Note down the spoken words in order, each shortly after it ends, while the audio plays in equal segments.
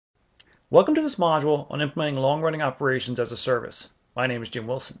Welcome to this module on implementing long-running operations as a service. My name is Jim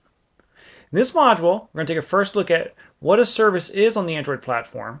Wilson. In this module, we're going to take a first look at what a service is on the Android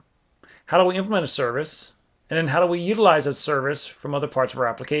platform, how do we implement a service, and then how do we utilize a service from other parts of our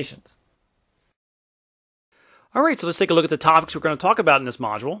applications. All right, so let's take a look at the topics we're going to talk about in this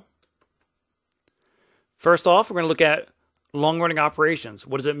module. First off, we're going to look at long-running operations.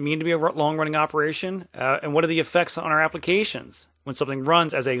 What does it mean to be a long-running operation? And what are the effects on our applications when something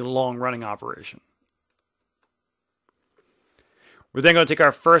runs as a long-running operation? We're then going to take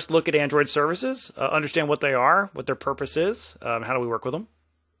our first look at Android services, understand what they are, what their purpose is, how do we work with them.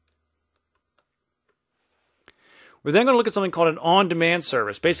 We're then going to look at something called an on-demand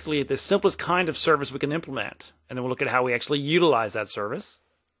service, basically the simplest kind of service we can implement. And then we'll look at how we actually utilize that service.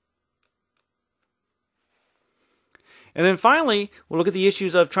 And then finally, we'll look at the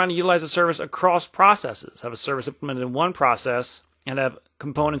issues of trying to utilize a service across processes, have a service implemented in one process, and have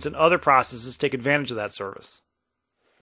components in other processes take advantage of that service.